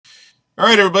All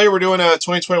right, everybody, we're doing a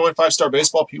 2021 5-star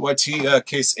baseball PYT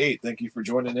case 8. Thank you for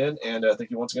joining in, and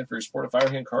thank you once again for your support of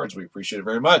Firehand Cards. We appreciate it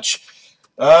very much.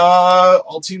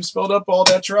 All teams filled up, all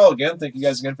natural. Again, thank you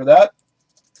guys again for that.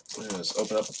 Let's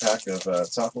open up a pack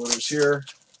of top orders here.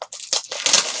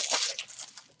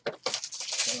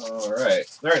 All right,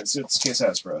 let's see what this case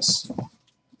has for us.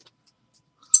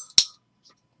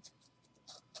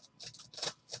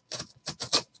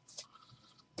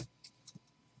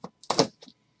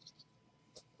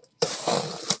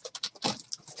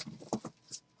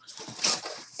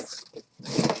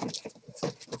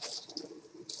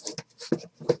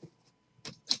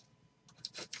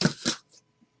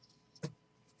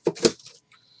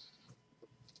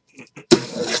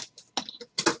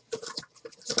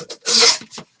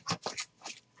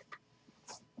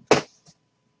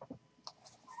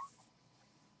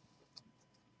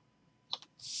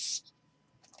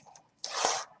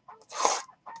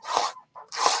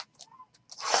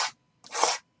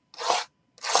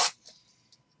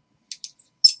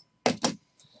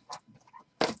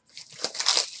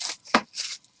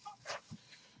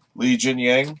 Li Jin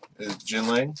Yang is Jin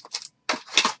Lang.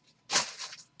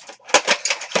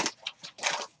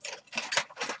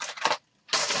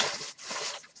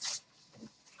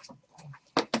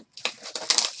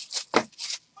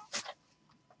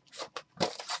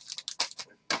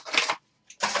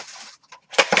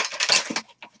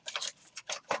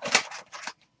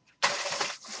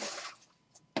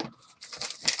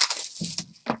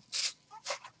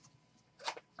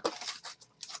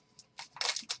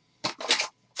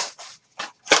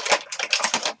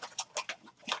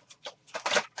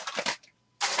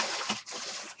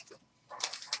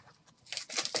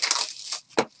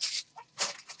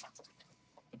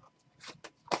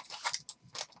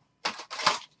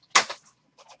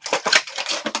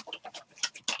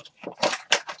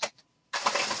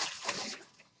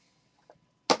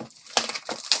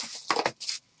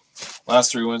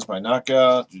 Last 3 wins by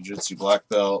knockout. Jiu-Jitsu black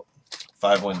belt.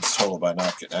 5 wins total by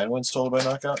knockout. 9 wins total by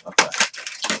knockout? Okay.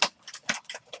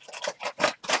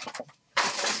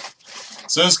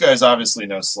 So this guy's obviously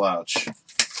no slouch.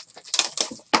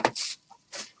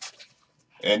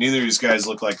 And neither of these guys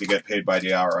look like they get paid by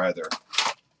the hour either.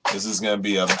 This is gonna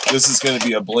be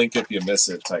a blink if you miss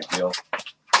it type deal.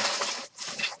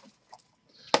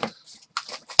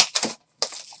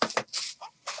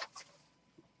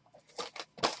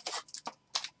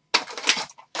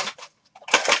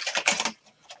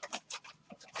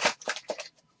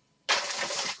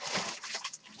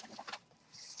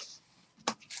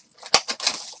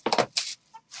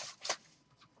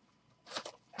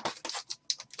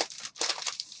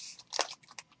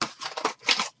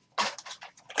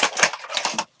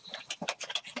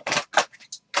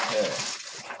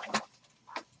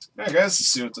 All right, guys, let's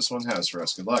see what this one has for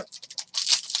us. Good luck.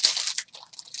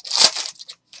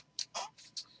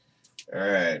 All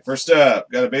right, first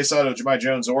up, got a base auto, Jemai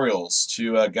Jones, Orioles,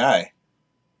 to Guy.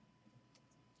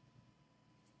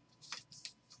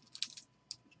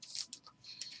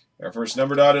 Our first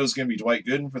numbered auto is going to be Dwight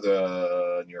Gooden for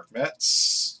the New York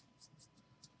Mets.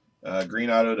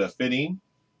 Green auto to Finney.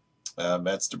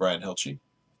 Mets to Brian Hilchey.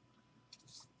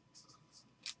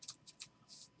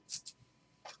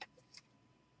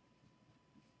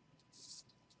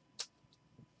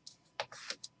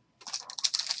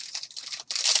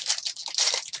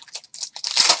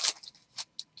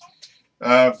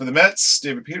 For the Mets,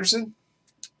 David Peterson.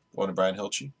 One to Brian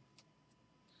Hilchey.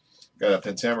 Got a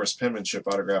Pentamerous penmanship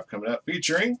autograph coming up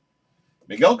featuring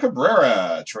Miguel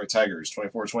Cabrera, Troy Tigers,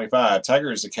 24-25.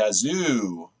 Tigers to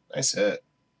Kazoo. Nice hit.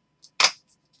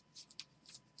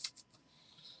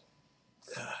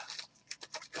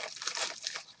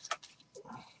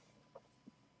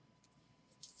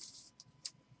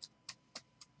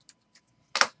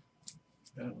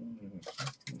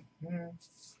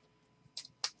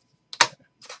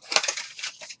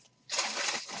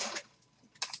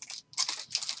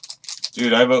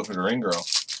 Dude, I vote for the ring girl.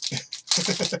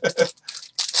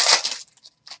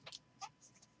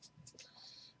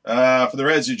 For the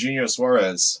Reds, Eugenio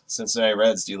Suarez. Cincinnati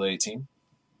Reds, deal 18.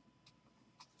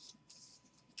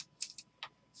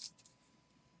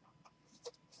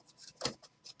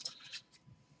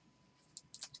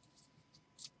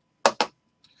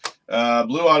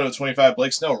 Blue auto 25,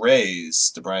 Blake Snell,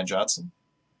 Rays to Brian Johnson.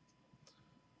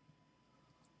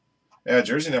 Yeah,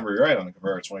 jersey number, you're right on the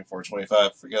Cabrera,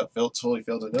 24-25. Totally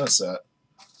failed to notice that.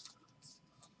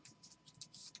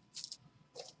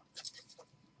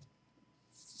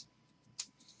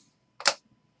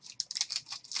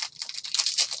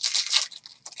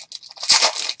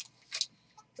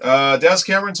 Dallas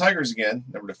Cameron, Tigers again.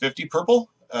 Number to 50, purple.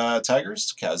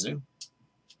 Tigers, Kazoo.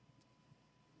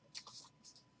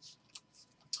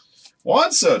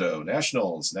 Juan Soto,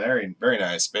 Nationals. Very, very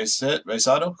nice. Base hit. Base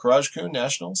auto. Courage Kun,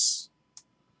 Nationals.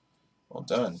 Well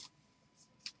done.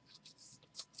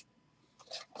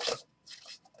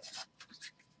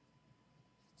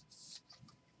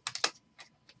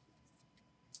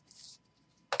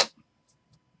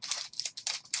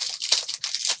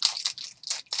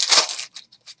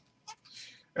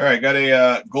 All right, got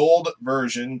a gold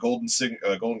version, golden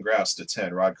graphs to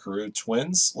 10. Rod Carew,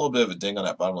 Twins. A little bit of a ding on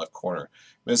that bottom left corner.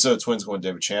 Minnesota Twins going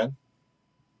David Chan.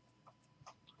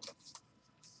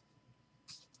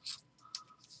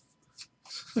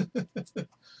 All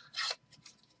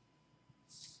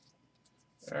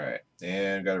right,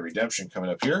 and got a redemption coming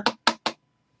up here.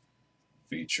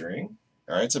 Featuring,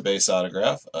 all right, it's a base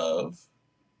autograph of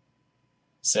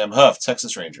Sam Huff,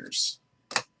 Texas Rangers.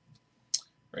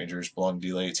 Rangers belong to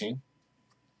delay 18.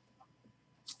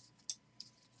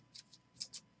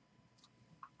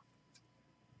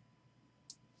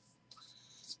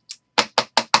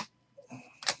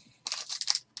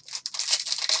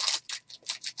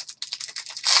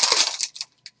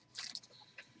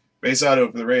 Base auto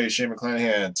for the Rays, Shane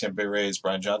McClanahan. Tampa Bay Rays,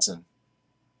 Brian Johnson.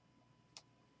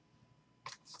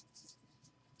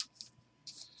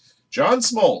 John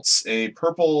Smoltz, a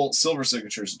purple silver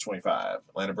signatures at 25.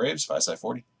 Atlanta Braves,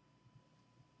 5/40.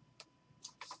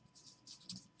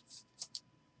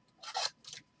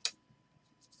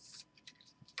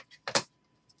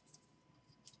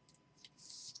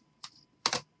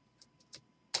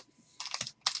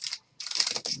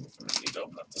 I need to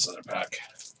open up this other pack.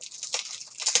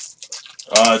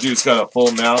 Dude's got a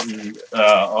full mountain.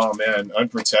 Oh man,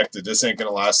 unprotected. This ain't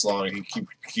gonna last long. He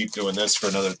keep doing this for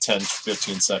another 10,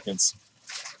 15 seconds.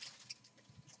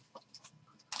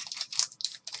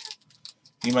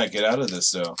 He might get out of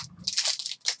this though.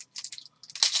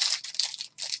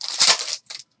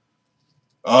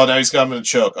 Oh, now he's got him in a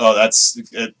choke. Oh, that's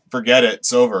it. Forget it.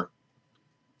 It's over.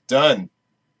 Done.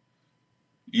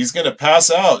 He's gonna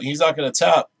pass out. He's not gonna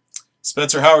tap.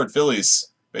 Spencer Howard, Phillies.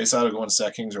 Base auto going to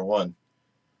Sack Kings or 1.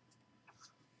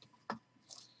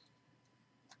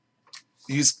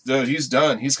 He's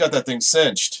done. He's got that thing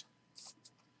cinched.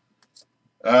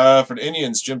 For the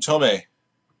Indians, Jim Thome.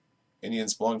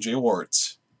 Indians belong Jay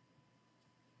Wart.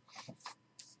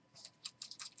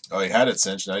 Oh, he had it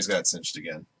cinched. Now he's got it cinched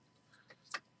again.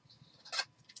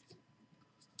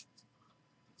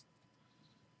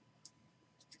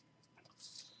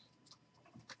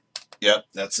 Yep,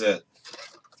 that's it.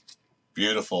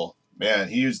 Beautiful. Man,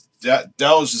 that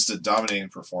was just a dominating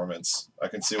performance. I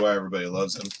can see why everybody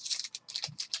loves him.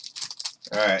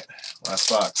 All right, last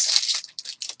box.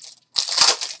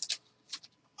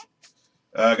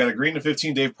 Got a green to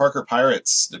 15 Dave Parker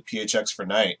Pirates. The PHX for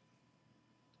night.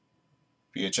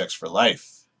 PHX for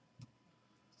life.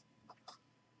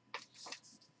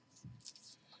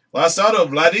 Last auto,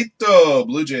 Vladito,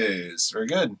 Blue Jays. Very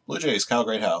good. Blue Jays, Kyle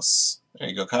Greathouse. There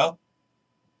you go, Kyle.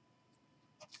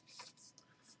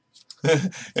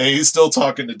 Hey, he's still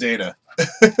talking to Dana.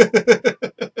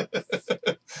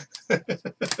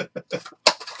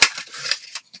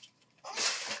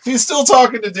 He's still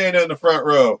talking to Dana in the front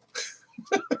row.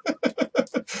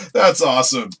 That's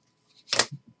awesome.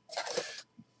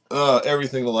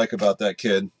 Everything to like about that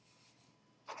kid.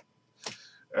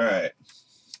 All right.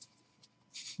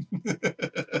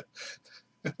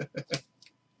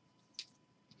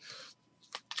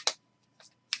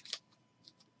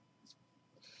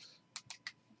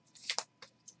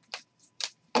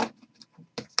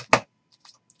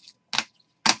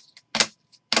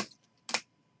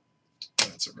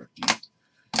 That's a rookie.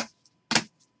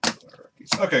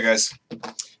 Okay, guys.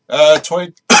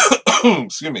 20.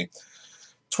 Excuse me.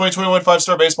 2021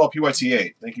 5-star baseball PYT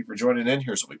 8. Thank you for joining in.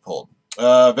 Here's what we pulled.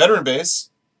 Veteran base.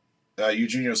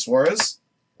 Eugenio Suarez,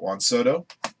 Juan Soto,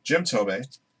 Jim Thome,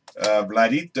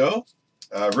 Vladito,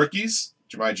 rookies,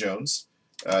 Jemai Jones,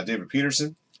 David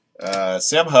Peterson,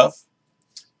 Sam Huff,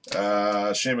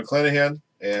 Shane McClanahan,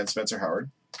 and Spencer Howard.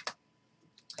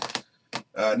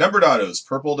 Numbered autos,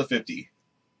 purple to 50,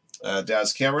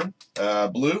 Daz Cameron,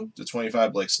 blue to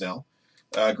 25, Blake Snell,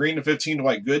 green to 15,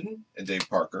 Dwight Gooden and Dave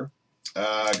Parker.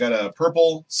 Got a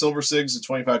purple silver sigs to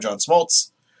 25, John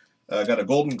Smoltz. Got a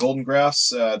golden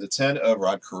graphs to 10 of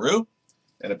Rod Carew,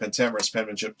 and a pentamerous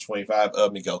penmanship 25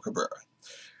 of Miguel Cabrera.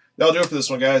 That'll do it for this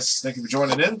one, guys. Thank you for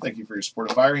joining in. Thank you for your support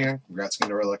of Firehand. Congrats again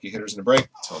to our lucky hitters in the break.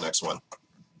 Until next one.